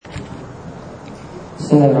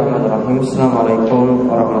Bismillahirrahmanirrahim. Assalamualaikum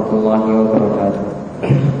warahmatullahi wabarakatuh.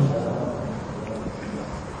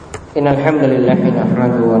 Innal hamdalillah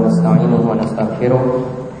nahmaduhu wa nasta'inuhu wa nastaghfiruh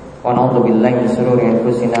wa na'udzu billahi min shururi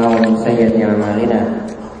anfusina wa min sayyiati a'malina.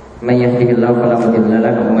 May yahdihillahu fala mudilla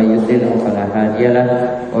lahu wa may yudlil fala hadiya lahu.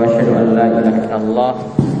 Wa asyhadu an la ilaha illallah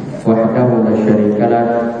wahdahu la syarika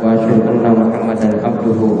lahu wa asyhadu anna Muhammadan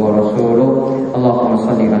abduhu wa rasuluh. Allahumma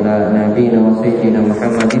shalli ala nabiyyina wa sayyidina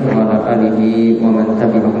Muhammadin wa ala alihi wa man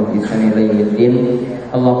tabi'ahum bi ihsan ila yaumiddin.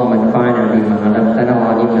 Allahumma anfa'na bima 'allamtana wa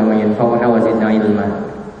 'allimna ma yanfa'una wa zidna ilma.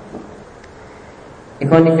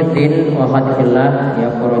 Ikhwani fiddin wa akhwati ya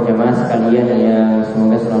para jamaah sekalian yang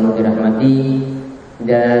semoga selalu dirahmati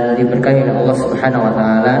dan diberkahi oleh Allah Subhanahu wa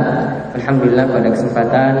taala. Alhamdulillah pada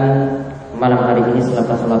kesempatan malam hari ini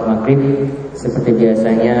selepas sholat maghrib, seperti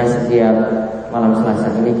biasanya setiap malam Selasa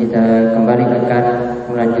ini kita kembali akan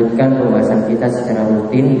melanjutkan pembahasan kita secara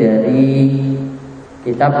rutin dari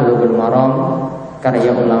Kitab Bulughul Maram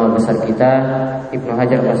karya ulama besar kita Ibnu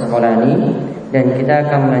Hajar Al-Asqalani, dan kita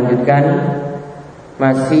akan melanjutkan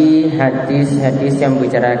masih hadis-hadis yang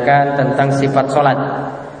membicarakan tentang sifat sholat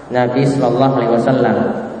Nabi Sallallahu Alaihi Wasallam,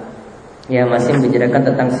 yang masih membicarakan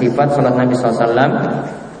tentang sifat sholat Nabi Sallallahu Alaihi Wasallam.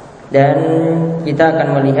 Dan kita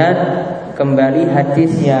akan melihat kembali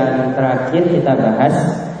hadis yang terakhir kita bahas,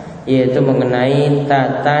 yaitu mengenai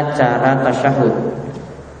tata cara tasyahud.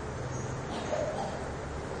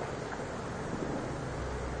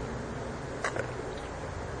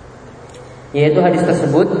 Yaitu hadis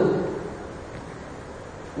tersebut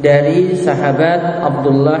dari sahabat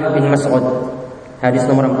Abdullah bin Mas'ud, hadis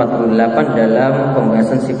nomor 48 dalam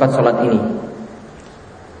pembahasan sifat sholat ini.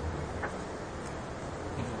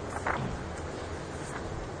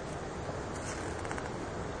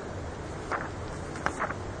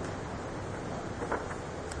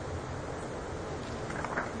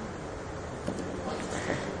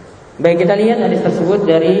 Baik, kita lihat hadis tersebut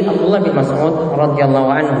dari Abdullah bin Mas'ud radhiyallahu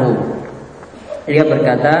anhu. Dia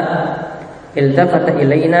berkata, "Iltafata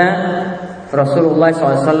ilaina Rasulullah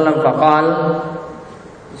SAW faqal."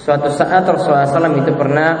 Suatu saat Rasulullah SAW itu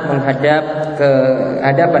pernah menghadap ke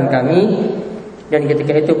hadapan kami, dan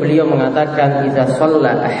ketika itu beliau mengatakan, "Idza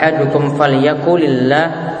shalla ahadukum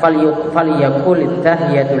falyakulillah falyakulit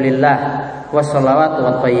tahiyatu lillah wassalawatu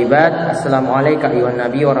wattayyibat. Assalamu alayka ayyuhan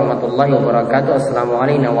nabiy wa rahmatullahi wa barakatuh. Assalamu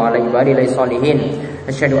alayna wa ala ibadillahi sholihin.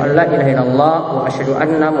 Asyhadu an la ilaha illallah wa asyhadu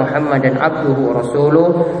anna Muhammadan abduhu wa rasuluh.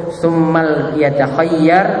 Tsummal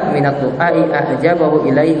yatakhayyar minad du'ai a'jabahu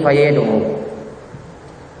ilaihi fayad'u."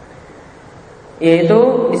 Yaitu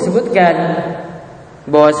disebutkan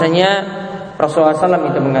bahwasanya Rasulullah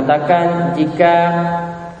SAW itu mengatakan, jika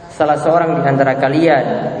salah seorang di antara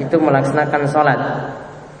kalian itu melaksanakan sholat,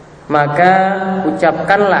 maka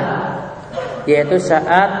ucapkanlah, yaitu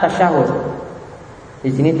saat tasyahud. Di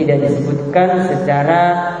sini tidak disebutkan secara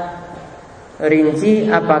rinci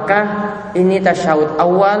apakah ini tasyahud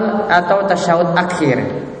awal atau tasyahud akhir.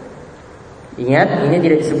 Ingat, ini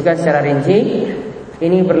tidak disebutkan secara rinci.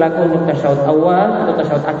 Ini berlaku untuk tasyahud awal atau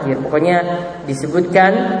tasyahud akhir. Pokoknya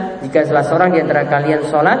disebutkan jika salah seorang di antara kalian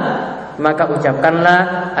sholat, maka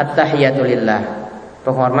ucapkanlah at-tahiyatu lillah.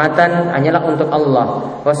 Penghormatan hanyalah untuk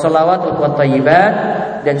Allah. Wassalawat wa thayyibat,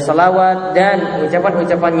 dan salawat dan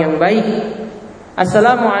ucapan-ucapan yang baik.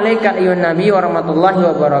 Assalamu alayka ayyuhan nabiy wa rahmatullahi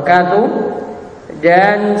wa barakatuh,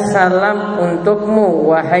 dan salam untukmu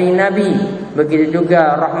wahai Nabi. Begitu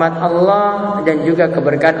juga rahmat Allah dan juga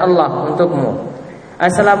keberkahan Allah untukmu.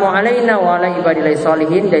 Assalamu alayna wa ala ibadillahi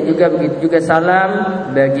sholihin, dan juga begitu juga salam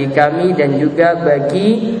bagi kami dan juga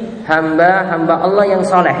bagi hamba-hamba Allah yang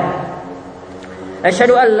saleh.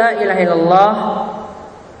 Asyhadu an la ilaha illallah,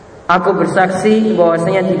 aku bersaksi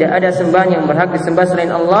bahwasanya tidak ada sembahan yang berhak disembah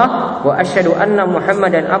selain Allah. Wa asyhadu anna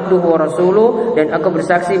Muhammadan abduhu wa rasuluh, dan aku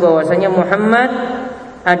bersaksi bahwasanya Muhammad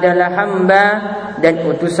adalah hamba dan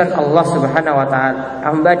utusan Allah Subhanahu wa taala,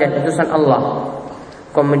 hamba dan utusan Allah.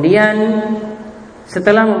 Kemudian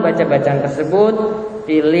setelah membaca bacaan tersebut,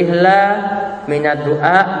 pilihlah minat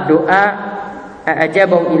doa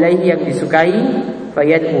a'jabahu ilaihi, yang disukai,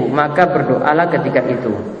 fayad'u, maka berdoalah ketika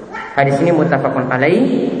itu. Hadis ini muttafaqun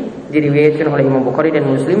alaih, diriwayatkan oleh Imam Bukhari dan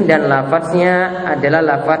Muslim, dan lafaznya adalah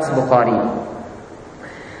lafaz Bukhari.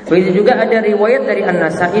 Begitu juga ada riwayat dari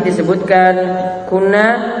An-Nasa'i disebutkan, kunna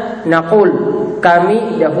naqul,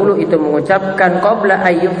 kami dahulu itu mengucapkan qabla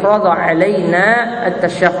ayyufrada alaina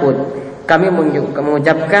at-tasyahhud, kami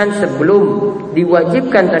mengucapkan sebelum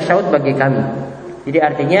diwajibkan tasyahud bagi kami. Jadi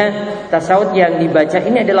artinya tasyahud yang dibaca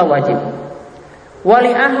ini adalah wajib.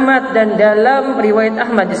 Wali Ahmad, dan dalam riwayat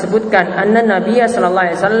Ahmad disebutkan anna Nabiya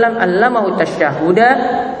sallallahu alaihi wasallam allamahu tasyahuda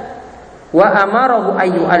wa amarahu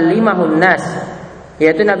ayyu'allimahun nas.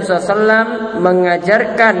 yaitu Nabi SAW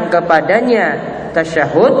mengajarkan kepadanya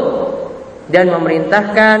tasyahud dan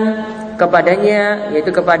memerintahkan kepadanya, yaitu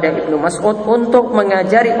kepada Ibnu Mas'ud, untuk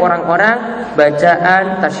mengajari orang-orang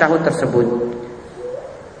bacaan tasyahud tersebut.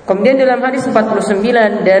 Kemudian dalam hadis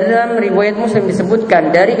 49 dalam riwayat Muslim disebutkan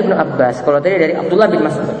dari Ibnu Abbas, kalau tadi dari Abdullah bin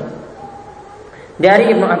Mas'ud.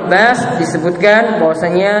 Dari Ibnu Abbas disebutkan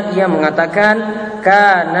bahwasanya ia mengatakan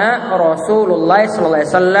kana Rasulullah sallallahu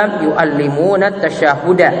alaihi wasallam yu'allimuna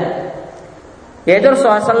tasyahuda. Yaitu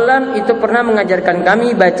Rasulullah SAW itu pernah mengajarkan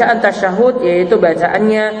kami bacaan tasyahud, yaitu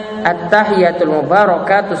bacaannya at-tahiyatul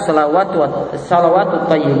mubarakatus salawatu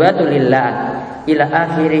thayyibatu lillah ila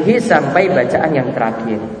akhirih, sampai bacaan yang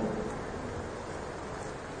terakhir.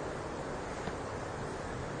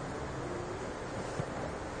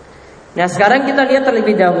 Nah, sekarang kita lihat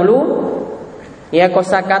terlebih dahulu ya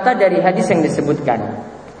kosakata dari hadis yang disebutkan.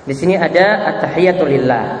 Di sini ada at-tahiyatu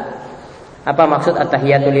lillah. Apa maksud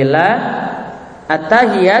at-tahiyatu lillah?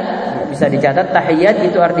 At-tahiyat bisa dicatat, tahiyat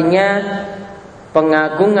itu artinya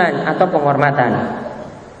pengagungan atau penghormatan.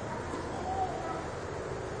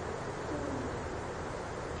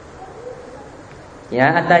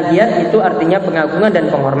 Ya, at-tahiyat itu artinya pengagungan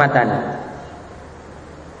dan penghormatan.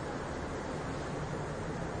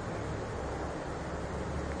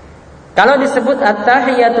 Kalau disebut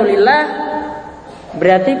at-tahiyatu lillah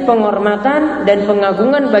berarti penghormatan dan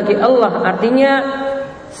pengagungan bagi Allah. Artinya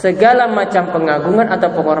segala macam pengagungan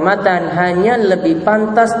atau penghormatan hanya lebih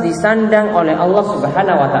pantas disandang oleh Allah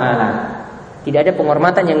Subhanahu wa taala. Tidak ada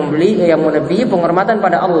penghormatan yang melebihi penghormatan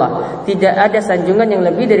pada Allah. Tidak ada sanjungan yang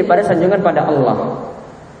lebih daripada sanjungan pada Allah.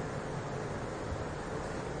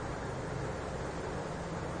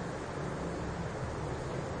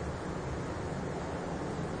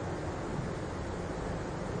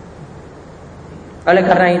 Oleh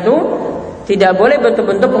karena itu, tidak boleh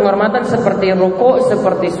bentuk-bentuk penghormatan seperti ruku',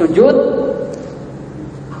 seperti sujud,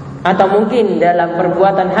 atau mungkin dalam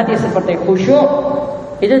perbuatan hati seperti khusyuk,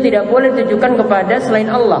 itu tidak boleh ditujukan kepada selain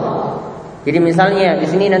Allah. Jadi misalnya di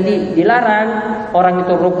sini nanti dilarang orang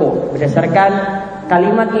itu ruku' berdasarkan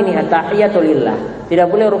kalimat ini at-tahiyatu lillah. Tidak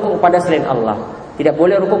boleh ruku' kepada selain Allah. Tidak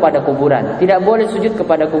boleh ruku' pada kuburan. Tidak boleh sujud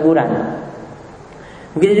kepada kuburan.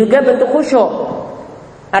 Begitu juga bentuk khusyuk.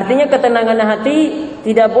 Artinya ketenangan hati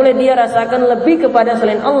tidak boleh dia rasakan lebih kepada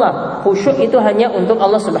selain Allah. Khusyuk itu hanya untuk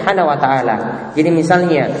Allah Subhanahu wa taala. Jadi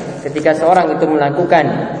misalnya ketika seorang itu melakukan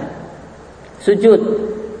sujud,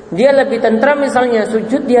 dia lebih tentram misalnya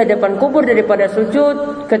sujud di hadapan kubur daripada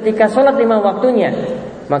sujud ketika sholat 5 waktunya.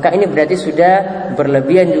 Maka ini berarti sudah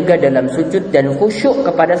berlebihan juga dalam sujud dan khusyuk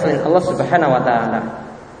kepada selain Allah Subhanahu wa taala.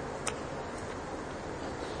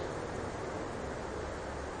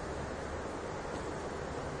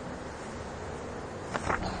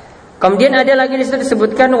 Kemudian ada lagi di situ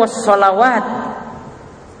disebutkan was-sholawat.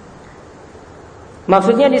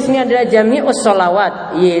 Maksudnya di sini adalah jami'us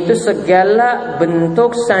sholawat, yaitu segala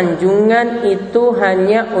bentuk sanjungan itu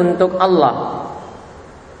hanya untuk Allah.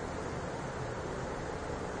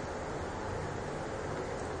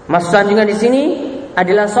 Maksud sanjungan di sini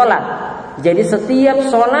adalah sholat. Jadi setiap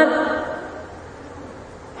sholat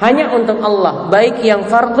hanya untuk Allah, baik yang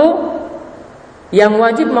fardu, yang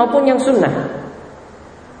wajib maupun yang sunnah.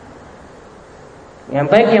 Yang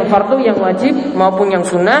baik yang fardu, yang wajib maupun yang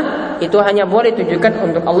sunnah itu hanya boleh ditujukan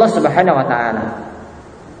untuk Allah Subhanahu wa taala.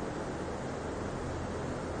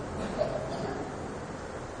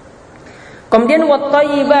 Kemudian wat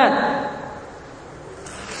thayyibat.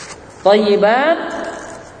 Thayyibat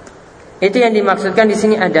itu yang dimaksudkan di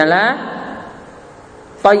sini adalah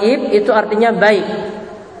thayyib itu artinya baik.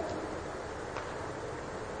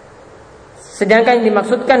 Sedangkan yang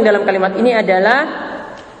dimaksudkan dalam kalimat ini adalah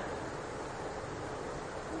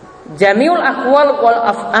jami'ul aqwal wal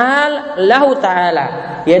af'al lahu ta'ala,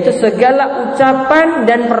 yaitu segala ucapan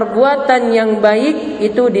dan perbuatan yang baik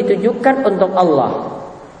itu ditujukan untuk Allah.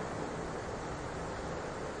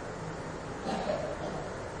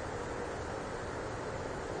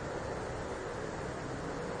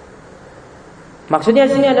 Maksudnya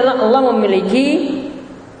di sini adalah Allah memiliki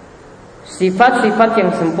sifat-sifat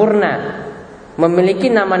yang sempurna, memiliki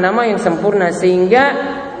nama-nama yang sempurna, sehingga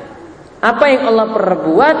apa yang Allah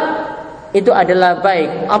perbuat itu adalah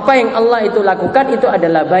baik. Apa yang Allah itu lakukan itu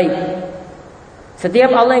adalah baik.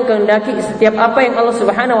 Setiap Allah yang kehendaki, setiap apa yang Allah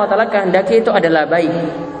Subhanahu wa taala kehendaki itu adalah baik.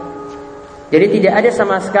 Jadi tidak ada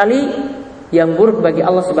sama sekali yang buruk bagi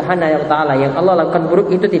Allah Subhanahu wa taala. Yang Allah lakukan buruk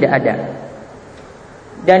itu tidak ada.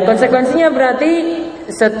 Dan konsekuensinya berarti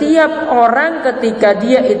setiap orang ketika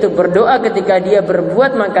dia itu berdoa, ketika dia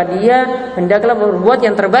berbuat, maka dia hendaklah berbuat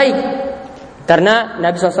yang terbaik. Karena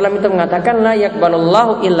Nabi SAW itu mengatakan la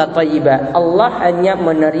yaqbalullahu illa thayyiba. Allah hanya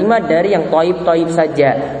menerima dari yang thayyib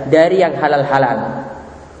saja, dari yang halal-halal.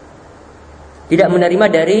 Tidak menerima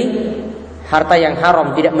dari harta yang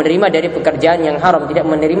haram, tidak menerima dari pekerjaan yang haram, tidak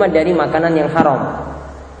menerima dari makanan yang haram.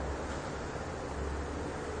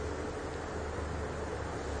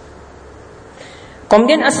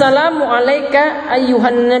 Kemudian assalamu alayka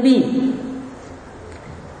ayyuhan nabi.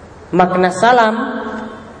 Makna salam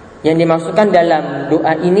yang dimaksudkan dalam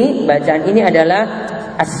doa ini, bacaan ini adalah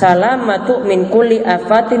assalamatu min kulli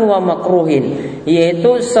afatin wa makruhin,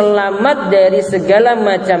 yaitu selamat dari segala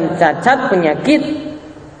macam cacat penyakit,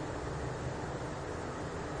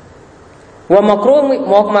 wa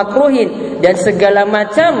makruhin, dan segala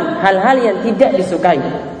macam hal-hal yang tidak disukai.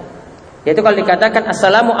 Yaitu kalau dikatakan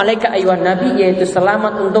assalamu alayka ayyuhan nabi, yaitu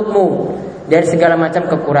selamat untukmu dari segala macam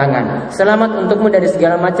kekurangan, selamat untukmu dari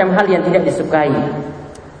segala macam hal yang tidak disukai.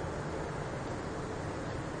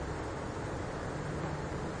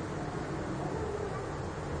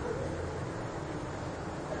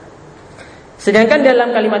 Sedangkan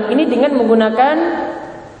dalam kalimat ini dengan menggunakan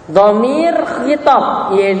dhamir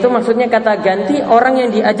khitab, yaitu maksudnya kata ganti orang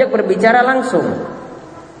yang diajak berbicara langsung.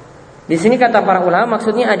 Di sini kata para ulama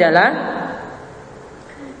maksudnya adalah,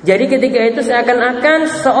 jadi ketika itu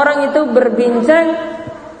seakan-akan seorang itu berbincang,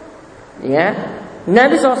 ya,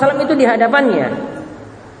 Nabi SAW itu di hadapannya.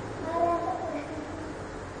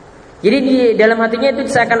 Jadi di dalam hatinya itu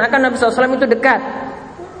seakan-akan Nabi SAW itu dekat.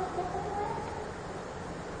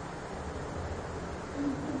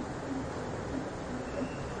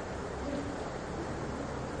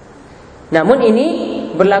 Namun ini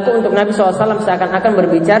berlaku untuk Nabi SAW, seakan-akan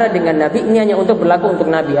berbicara dengan Nabi ini hanya untuk berlaku untuk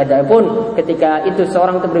Nabi. Adapun ketika itu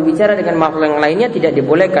seorang itu berbicara dengan makhluk yang lainnya tidak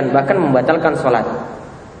dibolehkan, bahkan membatalkan sholat.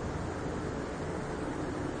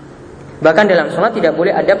 Bahkan dalam sholat tidak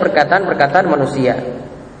boleh ada perkataan-perkataan manusia.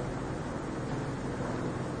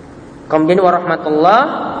 Kemudian warahmatullah,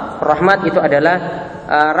 rahmat itu adalah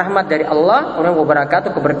rahmat dari Allah,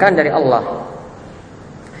 wabarakatuh, keberkahan dari Allah.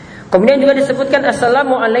 Kemudian juga disebutkan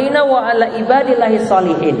assalamu alaina wa ala ibadillahi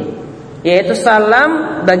sholihin, yaitu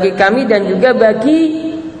salam bagi kami dan juga bagi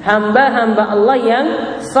hamba-hamba Allah yang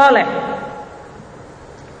saleh.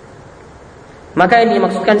 Maka yang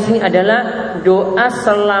dimaksudkan di sini adalah doa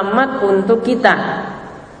selamat untuk kita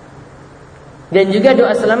dan juga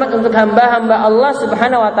doa selamat untuk hamba-hamba Allah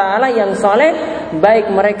Subhanahu wa taala yang saleh, baik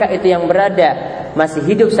mereka itu yang berada masih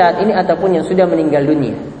hidup saat ini ataupun yang sudah meninggal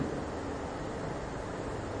dunia.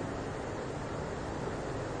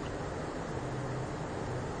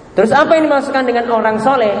 Terus apa yang dimaksudkan dengan orang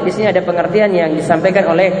soleh? Di sini ada pengertian yang disampaikan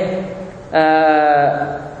oleh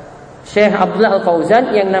Syekh Abdullah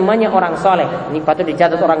Al-Fauzan yang namanya orang soleh. Ini patut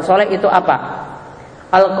dicatat, orang soleh itu apa?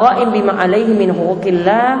 Al-qaim bima alaihi min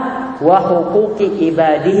huquqillah wa huquqi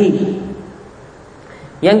ibadihi.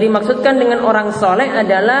 Yang dimaksudkan dengan orang soleh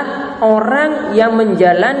adalah orang yang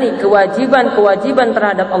menjalani kewajiban-kewajiban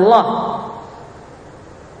terhadap Allah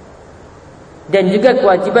dan juga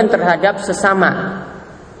kewajiban terhadap sesama.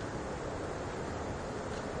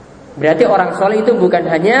 Berarti orang soleh itu bukan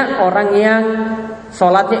hanya orang yang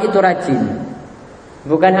sholatnya itu rajin,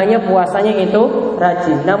 bukan hanya puasanya itu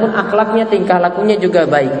rajin, namun akhlaknya, tingkah lakunya juga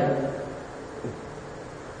baik.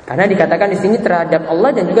 Karena dikatakan di sini terhadap Allah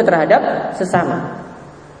dan juga terhadap sesama.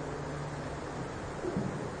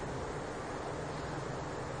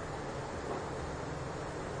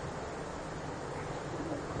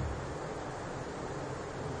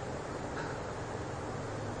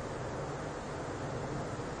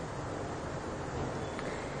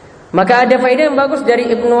 Maka ada faedah yang bagus dari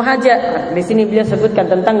Ibnu Hajar. Di sini beliau sebutkan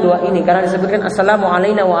tentang doa ini karena disebutkan assalamu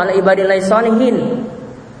alaina wa ala ibadillahi sholihin.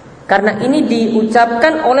 Karena ini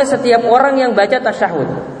diucapkan oleh setiap orang yang baca tasyahud.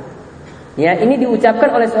 Ya, ini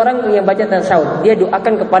diucapkan oleh seorang yang baca tasyahud. Dia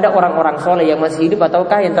doakan kepada orang-orang soleh yang masih hidup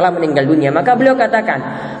ataukah yang telah meninggal dunia. Maka beliau katakan,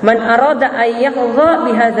 man arada ayyakhdha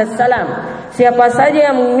bihadzal salam. Siapa saja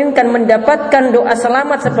yang menginginkan mendapatkan doa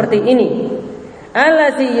selamat seperti ini,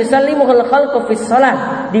 allazi yusallimuhul khalqu fis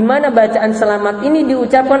shalah, di mana bacaan selamat ini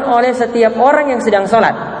diucapkan oleh setiap orang yang sedang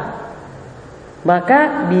salat,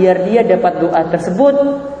 maka biar dia dapat doa tersebut,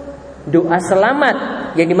 doa selamat,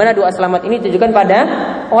 yang dimana doa selamat ini ditujukan pada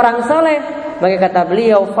orang soleh. Maka kata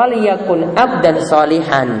beliau, faliyakun abdan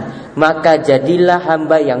solihan, maka jadilah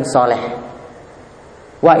hamba yang soleh.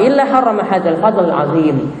 Wa illa harama hadzal fadl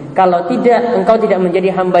azim. Kalau tidak, engkau tidak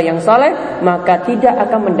menjadi hamba yang saleh, maka tidak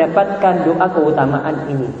akan mendapatkan doa keutamaan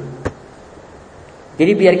ini.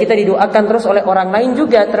 Jadi biar kita didoakan terus oleh orang lain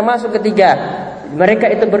juga, termasuk ketika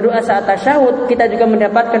mereka itu berdoa saat tasyahud, kita juga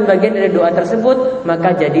mendapatkan bagian dari doa tersebut,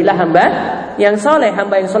 maka jadilah hamba yang soleh.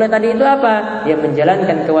 Hamba yang soleh tadi itu apa? Dia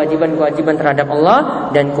menjalankan kewajiban-kewajiban terhadap Allah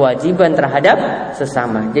dan kewajiban terhadap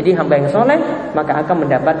sesama. Jadi hamba yang soleh maka akan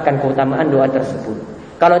mendapatkan keutamaan doa tersebut.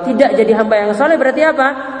 Kalau tidak jadi hamba yang soleh berarti apa?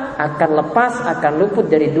 Akan lepas, akan luput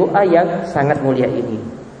dari doa yang sangat mulia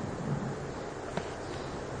ini.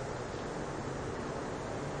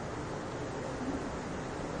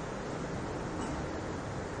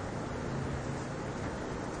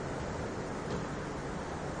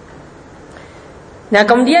 Nah,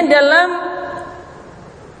 kemudian dalam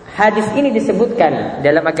hadis ini disebutkan,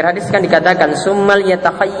 dalam akhir hadis kan dikatakan summal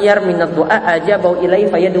yatakhayyar minad du'a ajabau ilai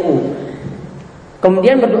fayad'u.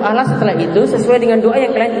 Kemudian berdoalah setelah itu sesuai dengan doa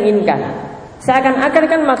yang kalian inginkan. Seakan-akan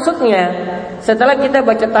kan maksudnya setelah kita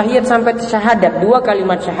baca tahiyat sampai syahadat, 2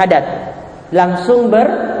 kalimat syahadat, langsung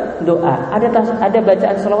berdoa. Ada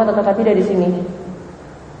bacaan selawat atau tidak di sini?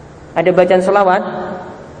 Ada bacaan selawat?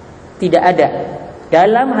 Tidak ada.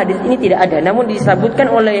 Dalam hadis ini tidak ada. Namun disebutkan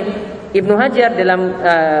oleh Ibnu Hajar dalam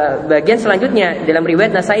bagian selanjutnya, dalam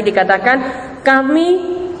riwayat Nasai dikatakan kami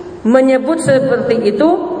menyebut seperti itu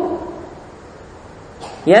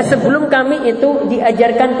ya sebelum kami itu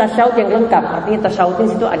diajarkan tasyahud yang lengkap. Artinya tasyahud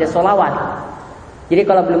di situ ada solawat. Jadi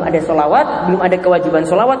kalau belum ada solawat, belum ada kewajiban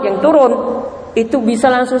solawat yang turun, itu bisa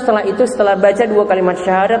langsung setelah itu, setelah baca 2 kalimat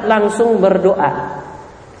syahadat langsung berdoa.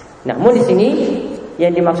 Namun di sini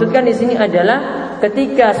yang dimaksudkan di sini adalah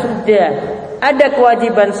ketika sudah ada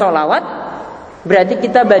kewajiban sholawat, berarti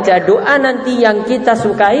kita baca doa nanti yang kita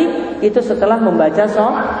sukai itu setelah membaca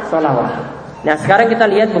sholawat. Nah, sekarang kita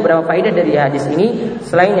lihat beberapa faedah dari hadis ini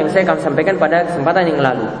selain yang saya akan sampaikan pada kesempatan yang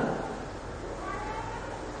lalu.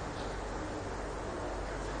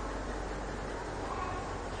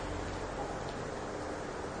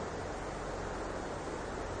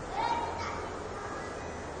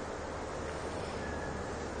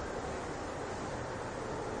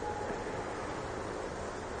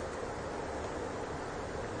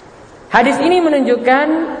 Hadis ini menunjukkan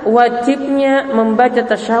wajibnya membaca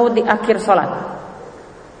tasyahud di akhir salat.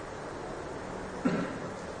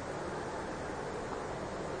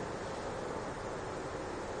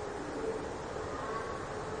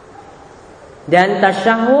 Dan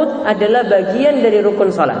tasyahud adalah bagian dari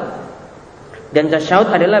rukun salat. Dan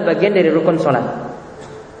tasyahud adalah bagian dari rukun salat.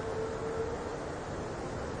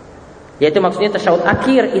 Yaitu maksudnya tasyahud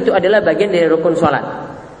akhir itu adalah bagian dari rukun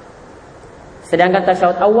salat. Sedangkan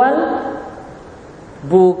tasyahud awal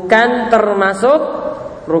bukan termasuk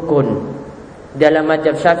rukun. Dalam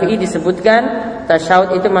mazhab Syafi'i disebutkan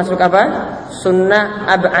tasyahud itu masuk apa? Sunnah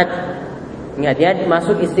ab'ad. Ingat ya,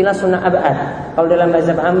 masuk istilah sunnah ab'ad. Kalau dalam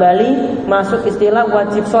mazhab Hambali masuk istilah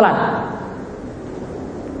wajib sholat.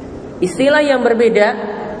 Istilah yang berbeda,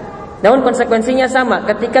 namun konsekuensinya sama.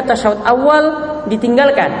 Ketika tasyahud awal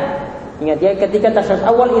ditinggalkan, ingat ya, ketika tasyahud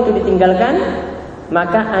awal itu ditinggalkan,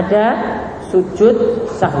 maka ada sujud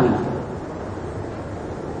sahwi.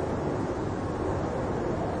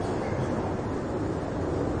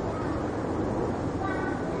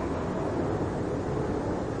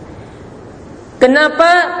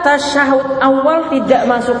 Kenapa tasyahud awal tidak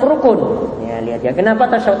masuk rukun? Ya, lihat ya,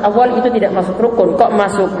 kenapa tasyahud awal itu tidak masuk rukun? Kok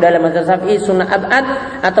masuk dalam mazhab Syafi'i sunnah ab'ad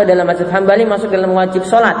atau dalam mazhab Hambali masuk dalam wajib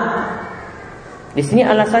sholat? Di sini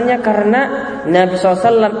alasannya karena Nabi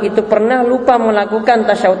SAW itu pernah lupa melakukan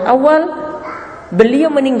tasyahud awal,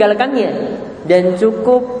 beliau meninggalkannya, dan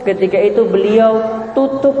cukup ketika itu beliau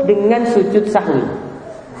tutup dengan sujud sahwi.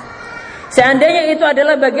 Seandainya itu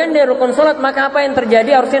adalah bagian dari rukun salat, maka apa yang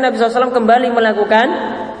terjadi? Harusnya Nabi SAW kembali melakukan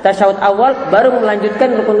tasyahud awal, baru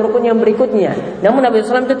melanjutkan rukun-rukun yang berikutnya. Namun Nabi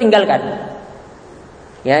SAW itu tinggalkan.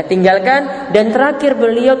 Ya, tinggalkan, dan terakhir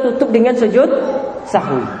beliau tutup dengan sujud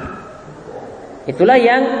sahwi. Itulah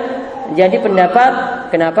yang jadi pendapat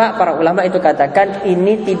kenapa para ulama itu katakan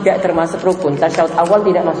ini tidak termasuk rukun. Tasyahud awal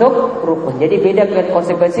tidak masuk rukun. Jadi beda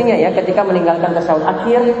konsekuensinya ya ketika meninggalkan tasyahud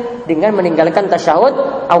akhir dengan meninggalkan tasyahud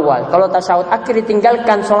awal. Kalau tasyahud akhir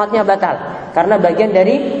ditinggalkan, sholatnya batal karena bagian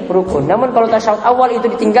dari rukun. Namun kalau tasyahud awal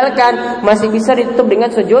itu ditinggalkan, masih bisa ditutup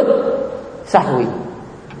dengan sujud sahwi.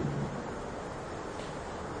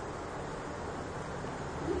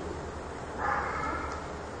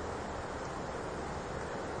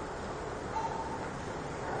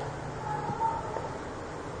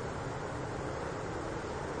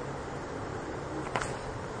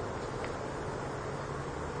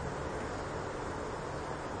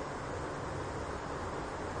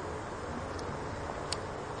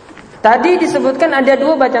 Tadi disebutkan ada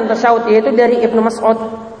 2 bacaan tasyahud, yaitu dari Ibnu Mas'ud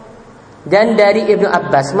dan dari Ibnu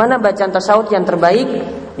Abbas. Mana bacaan tasyahud yang terbaik?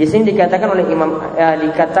 Di sini dikatakan oleh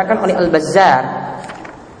dikatakan oleh Al-Bazzar.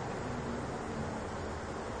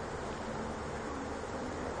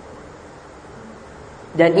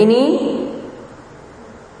 Dan ini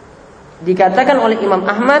dikatakan oleh Imam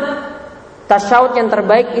Ahmad, tasyahud yang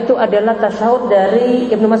terbaik itu adalah tasyahud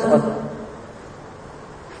dari Ibnu Mas'ud.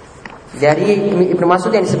 Dari Ibnu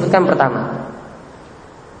Mas'ud yang disebutkan pertama.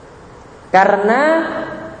 Karena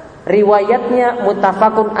riwayatnya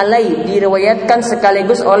muttafaqun alaih, diriwayatkan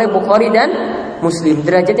sekaligus oleh Bukhari dan Muslim,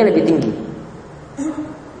 derajatnya lebih tinggi.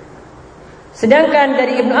 Sedangkan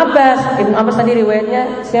dari Ibnu Abbas tadi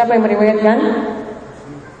riwayatnya siapa yang meriwayatkan?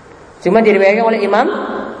 Cuma diriwayatkan oleh Imam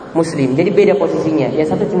Muslim. Jadi beda posisinya.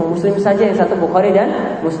 Yang satu cuma Muslim saja, yang satu Bukhari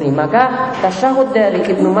dan Muslim. Maka tasyahud dari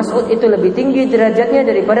Ibnu Mas'ud itu lebih tinggi derajatnya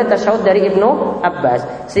daripada tasyahud dari Ibnu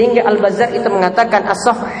Abbas. Sehingga Al-Bazzar itu mengatakan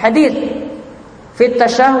as-sahih hadits fit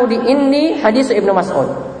tasyahudi inni hadis Ibnu Mas'ud.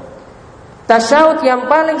 Tasyahud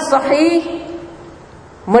yang paling sahih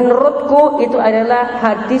menurutku itu adalah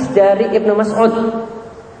hadis dari Ibnu Mas'ud.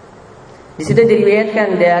 Di situ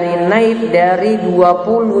diriwayatkan dari naib dari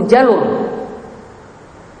 20 jalur.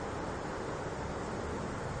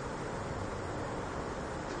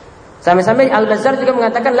 Sampai-sampai Al-Bazzar juga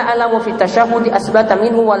mengatakan la alamu fi tasyahudi asbata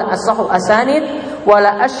minhu wala asahhu asanid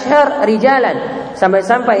wala ashhar rijalan.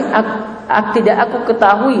 Sampai-sampai tidak aku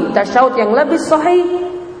ketahui tasyahud yang lebih sahih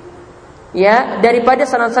ya daripada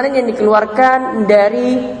sanad-sanad yang dikeluarkan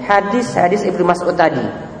dari hadis-hadis Ibnu Mas'ud tadi.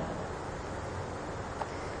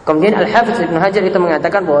 Kemudian Al-Hafiz Ibnu Hajar itu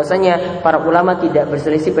mengatakan bahwasanya para ulama tidak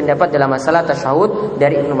berselisih pendapat dalam masalah tasyahud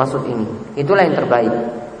dari Ibnu Mas'ud ini. Itulah yang terbaik.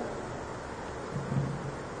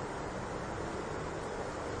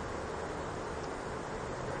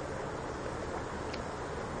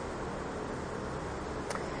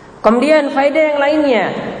 Kemudian faedah yang lainnya,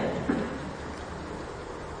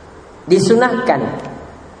 disunahkan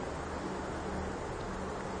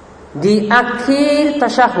di akhir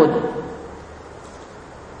tasyahud,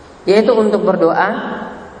 yaitu untuk berdoa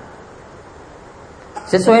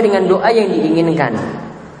sesuai dengan doa yang diinginkan.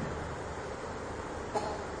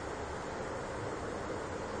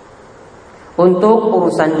 Untuk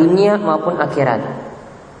urusan dunia maupun akhirat.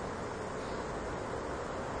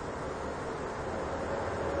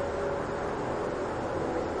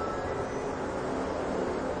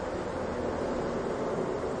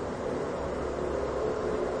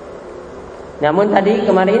 Namun tadi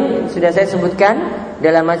kemarin sudah saya sebutkan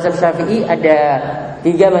dalam mazhab Syafi'i ada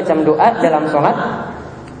 3 macam doa dalam sholat.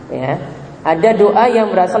 Ya. Ada doa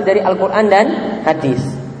yang berasal dari Al-Quran dan hadis.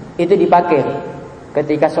 Itu dipakai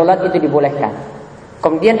ketika sholat, itu dibolehkan.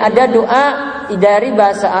 Kemudian ada doa dari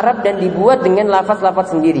bahasa Arab dan dibuat dengan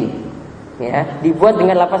lafaz-lafaz sendiri. Ya, dibuat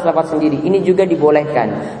dengan lafaz-lafaz sendiri. Ini juga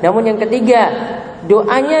dibolehkan. Namun yang ketiga,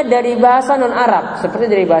 doanya dari bahasa non-Arab seperti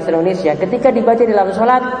dari bahasa Indonesia, ketika dibaca dalam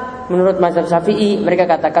sholat, menurut mazhab Syafi'i mereka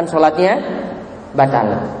katakan sholatnya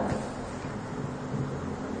batal.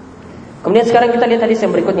 Kemudian sekarang kita lihat hadis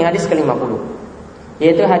yang berikutnya, hadis ke-50,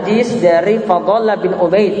 yaitu hadis dari Fadhalah bin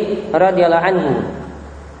Ubaid radhiyallahu anhu,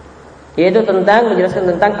 yaitu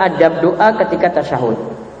menjelaskan tentang adab doa ketika tasyahud.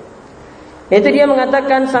 Itu dia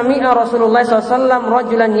mengatakan sami'a Rasulullah SAW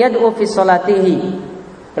rajulan yad'u fi salatihi.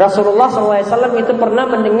 Rasulullah SAW itu pernah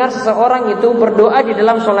mendengar seseorang itu berdoa di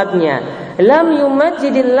dalam sholatnya. Lam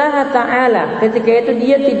yumajjidillah ta'ala. Ketika itu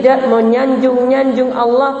dia tidak menyanjung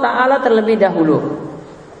Allah Ta'ala terlebih dahulu.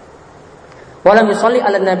 Walam yusalli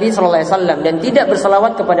ala Nabi SAW. Dan tidak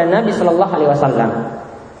bersalawat kepada Nabi SAW.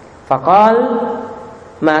 Faqal,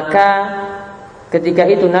 maka ketika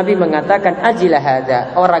itu Nabi mengatakan ajilah hadza,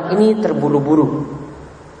 orang ini terburu-buru.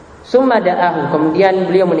 Summa da'ahu, kemudian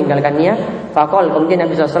beliau meninggalkannya. Faqal, kemudian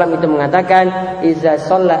Nabi SAW itu mengatakan iza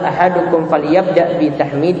shalla ahadukum falyabda bi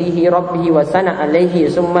tahmidihi rabbih wa sana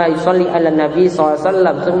alaihi summa yusalli ala Nabi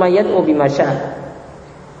SAW summa yad'u bima syaa.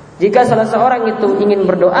 Jika salah seorang itu ingin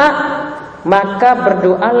berdoa, maka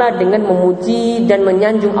berdoalah dengan memuji dan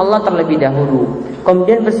menyanjung Allah terlebih dahulu.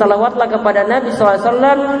 Kemudian bersalawatlah kepada Nabi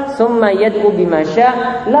SAW, summa yad'u bima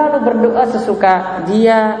syaa, lalu berdoa sesuka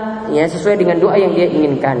dia, ya, sesuai dengan doa yang dia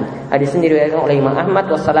inginkan. Hadis ini diriwayatkan oleh Imam Ahmad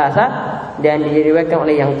wassalasa, dan diriwayatkan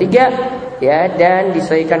oleh yang 3, ya, dan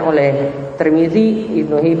disahihkan oleh Tirmizi,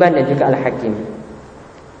 Ibnu Hibban dan juga Al-Hakim.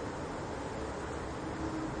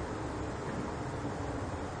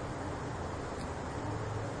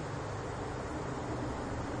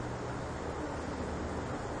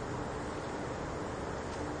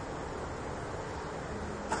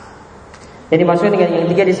 Jadi maksudnya dengan yang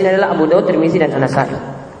 3 di sini adalah Abu Daud, Tirmizi dan An-Nasa'i.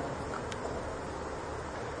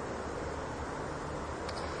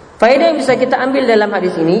 Faedah yang bisa kita ambil dalam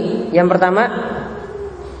hadis ini, yang pertama,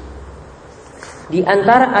 di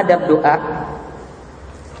antara adab doa,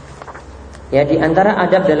 ya, di antara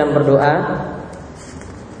adab dalam berdoa,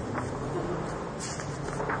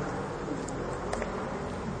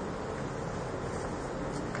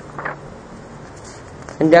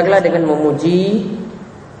 hendaklah dengan memuji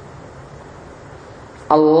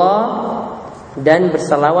Allah dan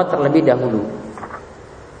berselawat terlebih dahulu.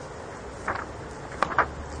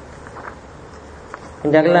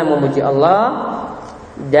 Hendaklah memuji Allah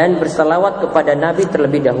dan berselawat kepada Nabi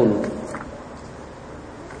terlebih dahulu.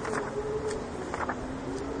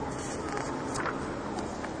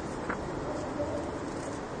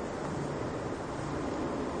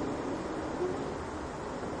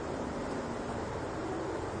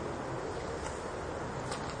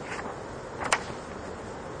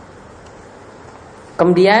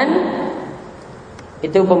 Kemudian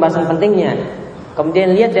itu pembahasan pentingnya.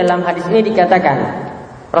 Kemudian lihat dalam hadis ini dikatakan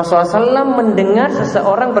Rasulullah SAW mendengar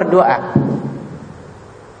seseorang berdoa.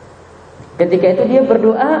 Ketika itu dia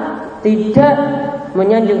berdoa tidak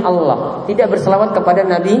menyanjung Allah, tidak berselawat kepada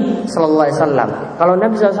Nabi Sallallahu Alaihi Wasallam. Kalau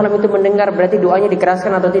Nabi SAW itu mendengar, berarti doanya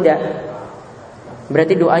dikeraskan atau tidak?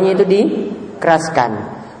 Berarti doanya itu dikeraskan.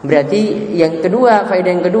 Berarti yang kedua, faedah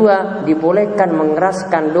yang kedua, dibolehkan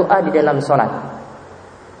mengeraskan doa di dalam sholat.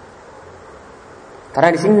 Karena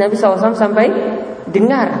di sini Nabi SAW sampai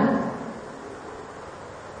dengar.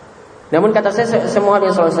 Namun kata saya semua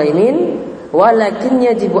yang Sulaiman, walakin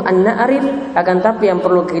yajibu an na'rif, akan tapi yang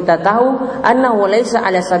perlu kita tahu, annahu laisa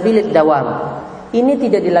ala sabilid dawam. Ini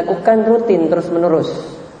tidak dilakukan rutin terus menerus.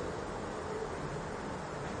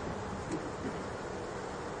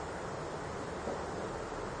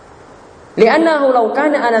 Li'annahu law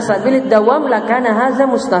kana ala sabilid dawam lakana hadza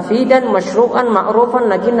mustafidan masyru'an ma'rufan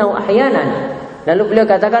lakinnahu ahyanan. Lalu beliau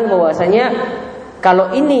katakan bahwasanya kalau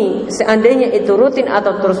ini seandainya itu rutin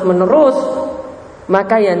atau terus menerus,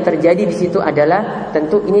 maka yang terjadi di situ adalah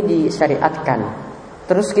tentu ini disyariatkan.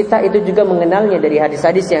 Terus kita itu juga mengenalnya dari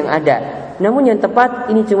hadis-hadis yang ada. Namun yang tepat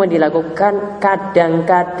ini cuma dilakukan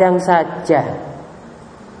kadang-kadang saja.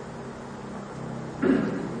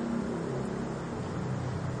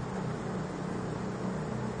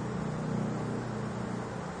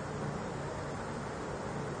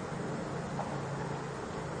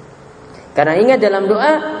 Karena ingat dalam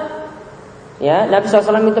doa, ya, Nabi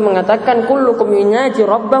SAW itu mengatakan kullukum yunaji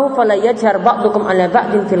rabbahu fala yajhar ba'dukum ala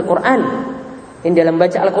ba'din fil Qur'an. Ini dalam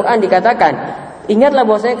baca Al-Qur'an dikatakan, ingatlah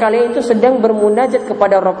bahwasanya kalian itu sedang bermunajat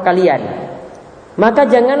kepada Rabb kalian. Maka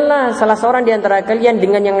janganlah salah seorang di antara kalian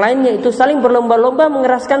dengan yang lainnya itu saling berlomba-lomba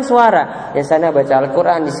mengeraskan suara. Yang sana baca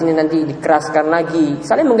Al-Qur'an, di sini nanti dikeraskan lagi,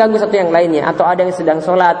 saling mengganggu satu yang lainnya. Atau ada yang sedang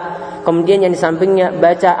sholat, kemudian yang di sampingnya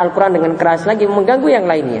baca Al-Qur'an dengan keras lagi, mengganggu yang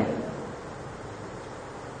lainnya.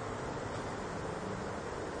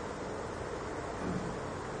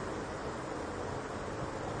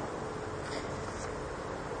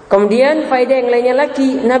 Kemudian faedah yang lainnya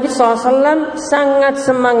lagi, Nabi SAW sangat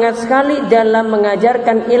semangat sekali dalam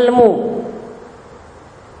mengajarkan ilmu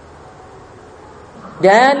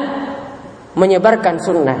dan menyebarkan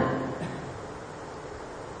sunnah.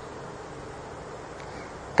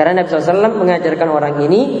 Karena Nabi SAW mengajarkan orang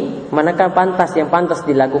ini manakah yang pantas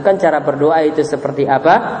dilakukan, cara berdoa itu seperti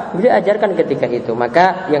apa, beliau ajarkan ketika itu.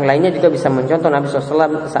 Maka yang lainnya juga bisa mencontoh Nabi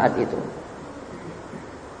SAW saat itu.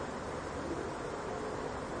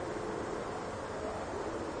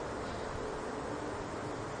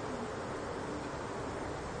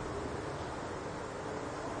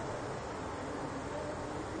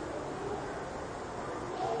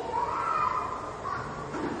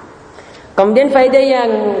 Kemudian faedah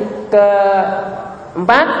yang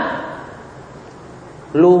keempat,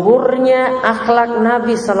 luhurnya akhlak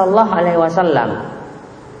Nabi Sallallahu Alaihi Wasallam,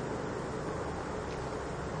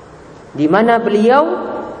 di mana beliau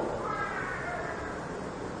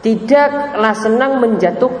tidaklah senang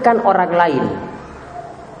menjatuhkan orang lain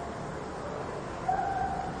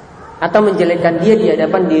atau menjelekkan dia di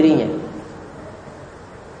hadapan dirinya.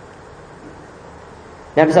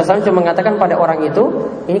 Nabi SAW cuma mengatakan pada orang itu,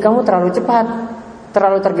 ini kamu terlalu cepat,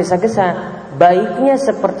 terlalu tergesa-gesa, baiknya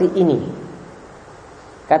seperti ini.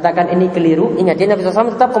 Katakan ini keliru. Ingat, dia Nabi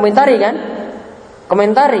SAW tetap komentari kan?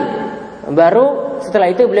 Komentari. Baru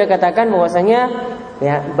setelah itu beliau katakan bahwasanya,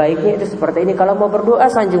 ya baiknya itu seperti ini. Kalau mau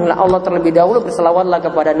berdoa, sanjunglah Allah terlebih dahulu,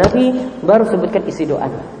 berselawatlah kepada Nabi, baru sebutkan isi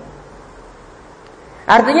doanya.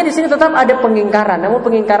 Artinya di sini tetap ada pengingkaran, namun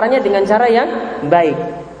pengingkarannya dengan cara yang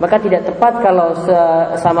baik. Maka tidak tepat kalau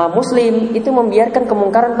sama muslim itu membiarkan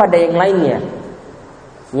kemungkaran pada yang lainnya.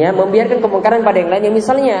 Ya, membiarkan kemungkaran pada yang lainnya.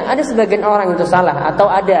 Misalnya ada sebagian orang itu salah, atau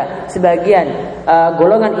ada sebagian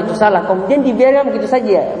golongan itu salah, kemudian dibiarkan begitu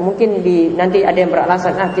saja. Mungkin nanti ada yang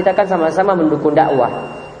beralasan, kita kan sama-sama mendukung dakwah,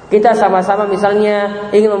 kita sama-sama misalnya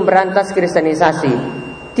ingin memberantas kristenisasi.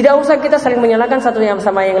 Tidak usah kita saling menyalahkan satu yang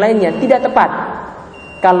sama yang lainnya. Tidak tepat.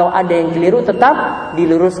 Kalau ada yang keliru tetap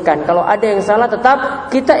diluruskan, kalau ada yang salah tetap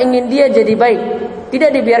kita ingin dia jadi baik. Tidak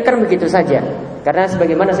dibiarkan begitu saja. Karena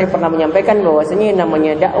sebagaimana saya pernah menyampaikan bahwasanya yang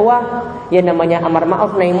namanya dakwah, yang namanya amar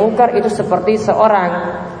ma'ruf nahi munkar itu seperti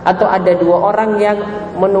seorang atau ada dua orang yang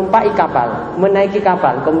menumpai kapal, menaiki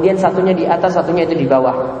kapal, kemudian satunya di atas, satunya itu di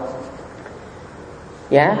bawah.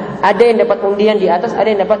 Ya, ada yang dapat undian di atas, ada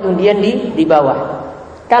yang dapat undian di bawah.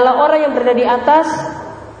 Kalau orang yang berada di atas,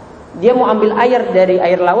 dia mau ambil air dari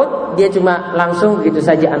air laut, dia cuma langsung begitu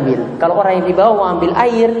saja ambil. Kalau orang yang di bawah mau ambil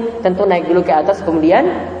air, tentu naik dulu ke atas, kemudian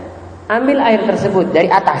ambil air tersebut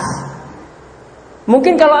dari atas.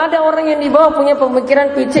 Mungkin kalau ada orang yang di bawah punya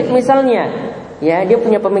pemikiran picik misalnya, ya dia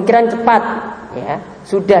punya pemikiran cepat, ya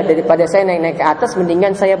sudah daripada saya naik ke atas,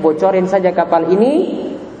 mendingan saya bocorin saja kapal ini,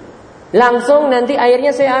 langsung nanti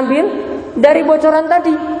airnya saya ambil dari bocoran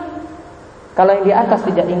tadi. Kalau yang di atas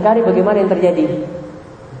tidak ingkari, bagaimana yang terjadi?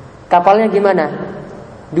 Kapalnya gimana?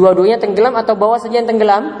 Dua-duanya tenggelam atau bawah saja yang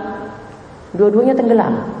tenggelam? Dua-duanya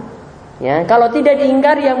tenggelam. Ya, kalau tidak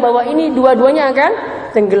diingkari yang bawah ini, dua-duanya akan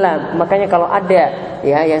tenggelam. Makanya kalau ada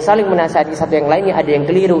ya yang saling menasihati satu yang lainnya, ada yang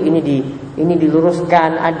keliru, ini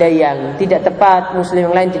diluruskan, ada yang tidak tepat, muslim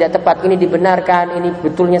yang lain tidak tepat, ini dibenarkan, ini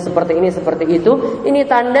betulnya seperti ini, seperti itu. Ini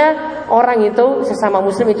tanda orang itu sesama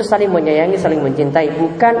muslim itu saling menyayangi, saling mencintai,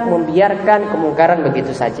 bukan membiarkan kemungkaran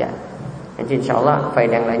begitu saja. Nanti insyaallah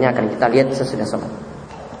faedah yang lainnya akan kita lihat sesudah sholat.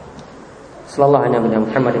 Sallallahu alaihi wa sallam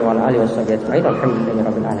Muhammadin wa ala alihi wasallam.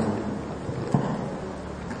 Alhamdulillahirabbil alamin.